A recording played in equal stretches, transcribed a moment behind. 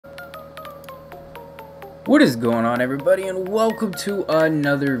What is going on, everybody, and welcome to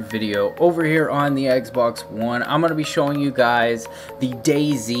another video over here on the Xbox One. I'm going to be showing you guys the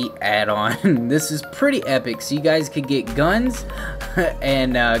Dayz add-on. This is pretty epic, so you guys could get guns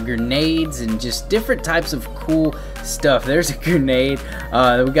and grenades and just different types of cool stuff. There's a grenade,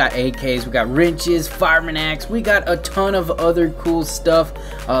 we got AKs, we got wrenches, fireman axe, we got a ton of other cool stuff.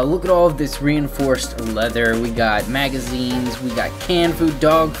 Look at all of this reinforced leather. We got magazines, we got canned food,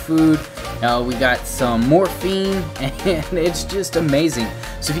 dog food, we got some morphine, and it's just amazing.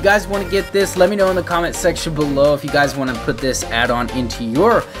 So if you guys want to get this, let me know in the comment section below if you guys want to put this add-on into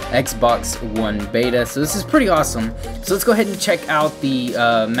your Xbox One beta. So this is pretty awesome. So let's go ahead and check out the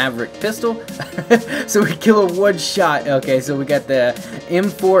Maverick pistol. So we kill a one shot. Okay, so we got the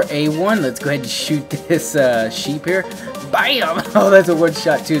M4A1. Let's go ahead and shoot this sheep here. Bam! Oh, that's a one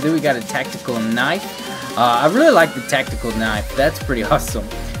shot too. Then we got a tactical knife. I really like the tactical knife. That's pretty awesome.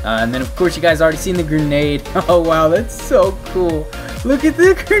 And then of course you guys already seen the grenade. Oh wow, that's so cool. Look at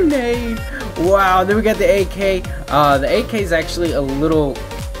the grenade. Wow. Then we got the AK. The AK is actually a little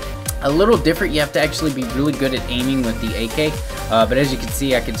different. You have to actually be really good at aiming with the AK. But as you can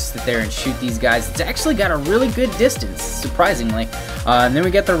see, I can sit there and shoot these guys. It's actually got a really good distance, surprisingly. And then we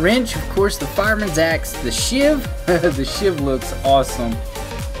got the wrench, of course, the fireman's axe, the shiv. The shiv looks awesome.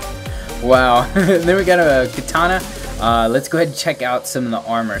 Wow. Then we got a katana. Let's go ahead and check out some of the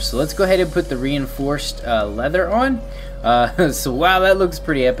armor. So let's go ahead and put the reinforced leather on. So wow, that looks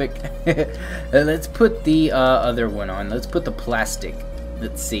pretty epic. Let's put the other one on. Let's put the plastic.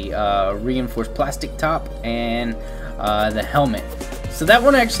 Let's see, reinforced plastic top and the helmet. So that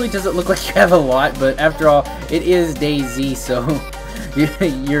one actually doesn't look like you have a lot, but after all, it is Dayz, so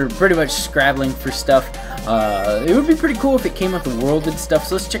you're pretty much scrabbling for stuff. It would be pretty cool if it came with the world and stuff.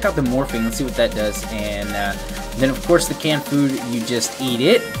 So let's check out the morphing. Let's see what that does. And then of course the canned food, you just eat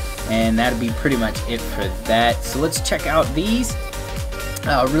it, and that'd be pretty much it for that. So let's check out these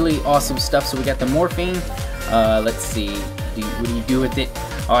really awesome stuff. So we got the morphine. Let's see, what do you do with it?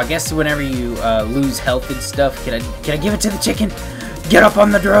 Oh, I guess whenever you lose health and stuff. Can I give it to the chicken? Get up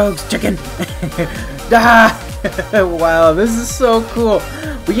on the drugs, chicken. Ah! Wow, this is so cool.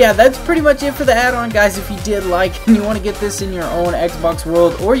 But yeah, that's pretty much it for the add-on, guys. If you did like and you want to get this in your own Xbox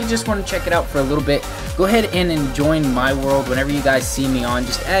world, or you just want to check it out for a little bit, go ahead and join my world. Whenever you guys see me on,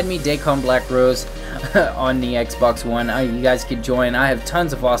 just add me, dakonblackrose, on the Xbox One. You guys could join. I have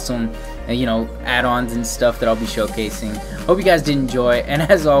tons of awesome add-ons and stuff that I'll be showcasing. Hope you guys did enjoy, and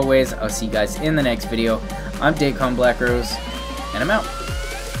as always, I'll see you guys in the next video. I'm dakonblackrose, and I'm out.